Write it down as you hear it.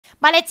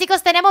Vale,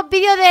 chicos, tenemos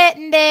vídeo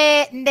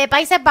de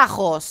Países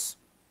Bajos.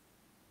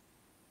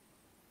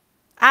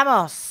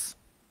 Vamos.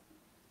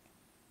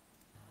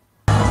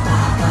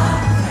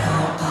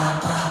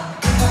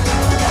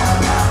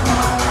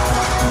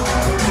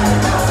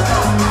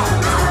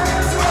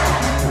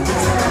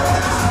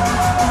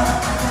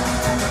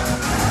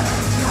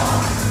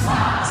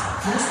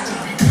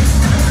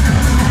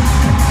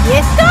 ¿Y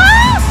esto?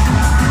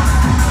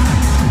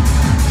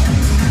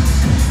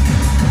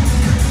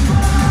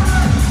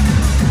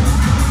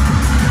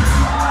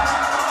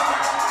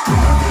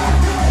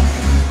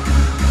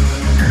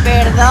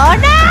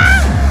 ¿Perdona?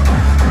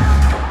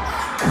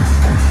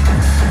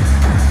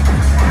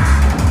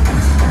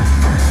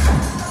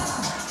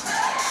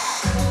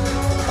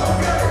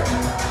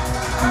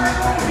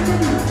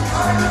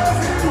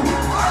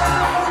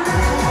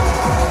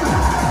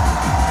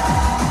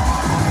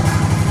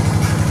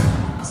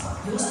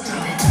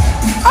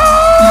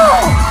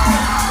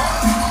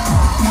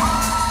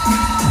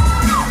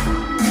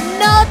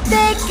 ¡No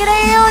te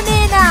creo,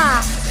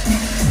 nena!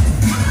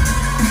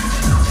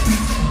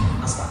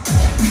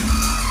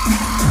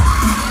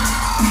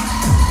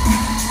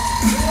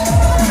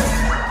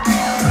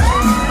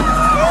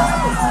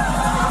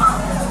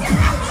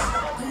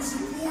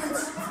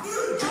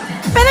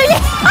 ¡Pero ya!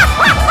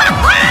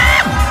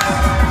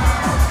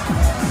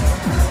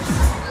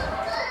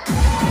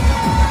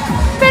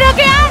 ¿Pero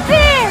qué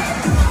haces?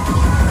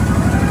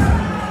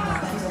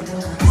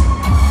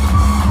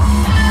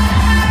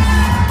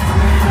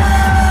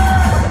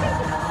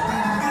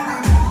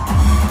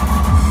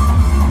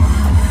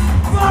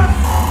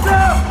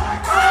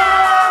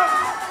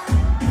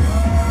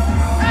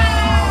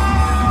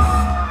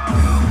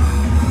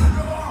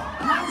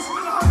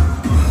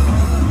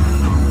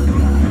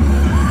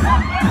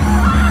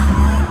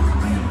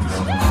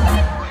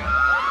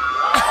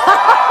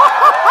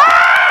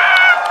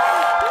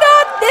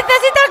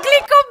 Necesito el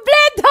clip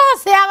completo. O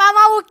sea,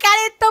 vamos a buscar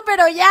esto,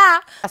 pero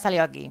ya. Ha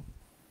salido aquí.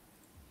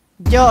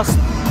 Joost.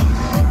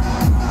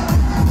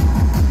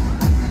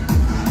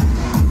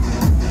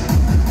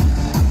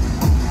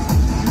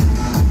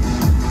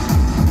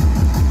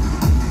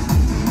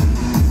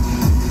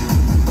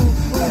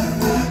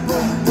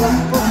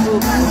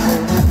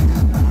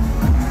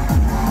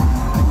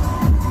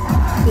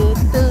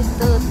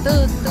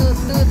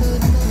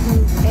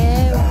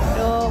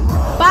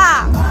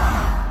 Europa.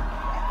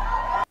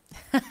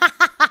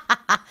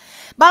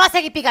 Vamos a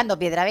seguir picando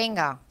piedra,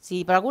 venga.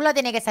 Sí, por algún lado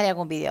tiene que salir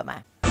algún vídeo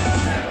más.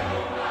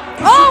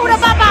 ¡Oh,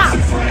 Europapa!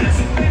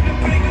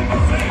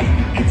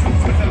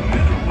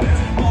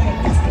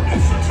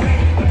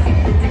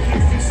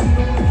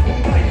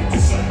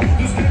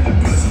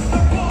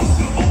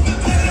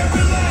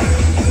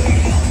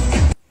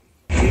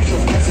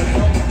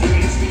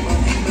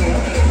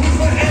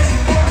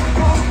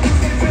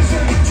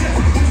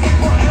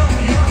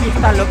 ¿Y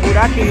esta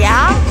locura,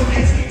 tía?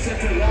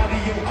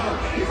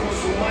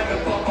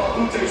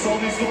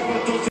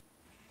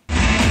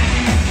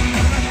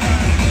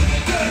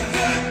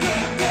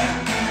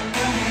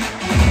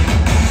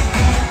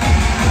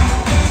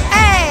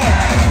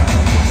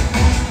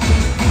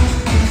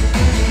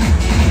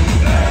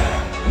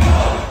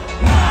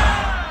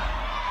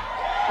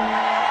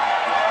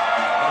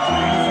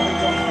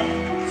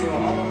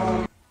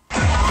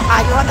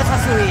 ¿Cuándo se ha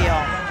subido?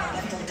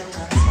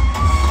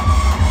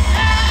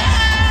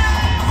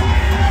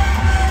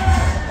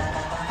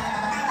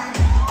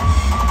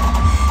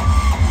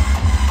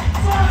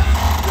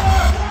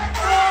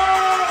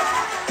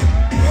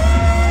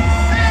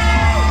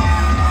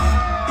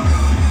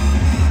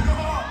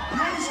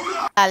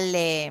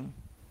 Dale.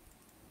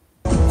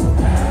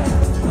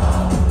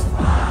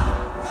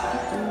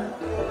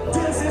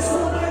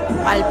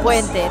 Al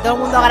puente, todo el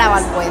mundo graba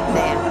al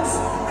puente.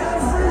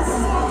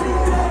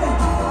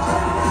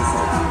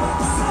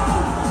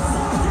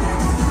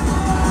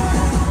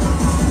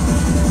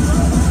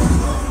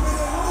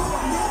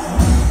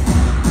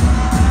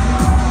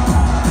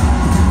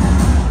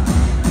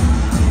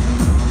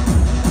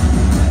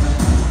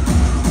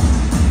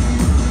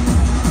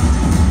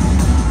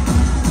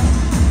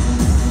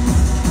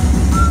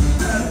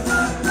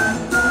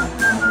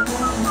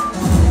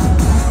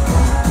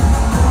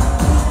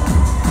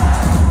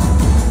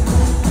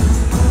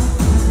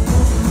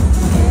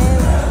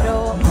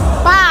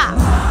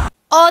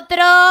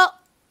 Otro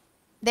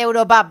de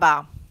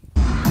Europapa.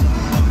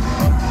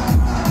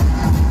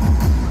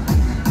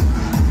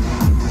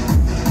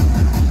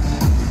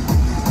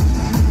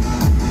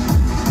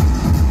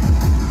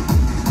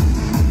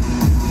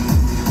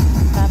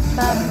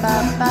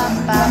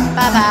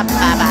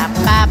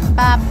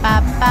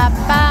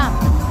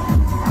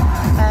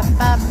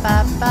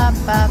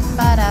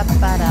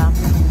 Para.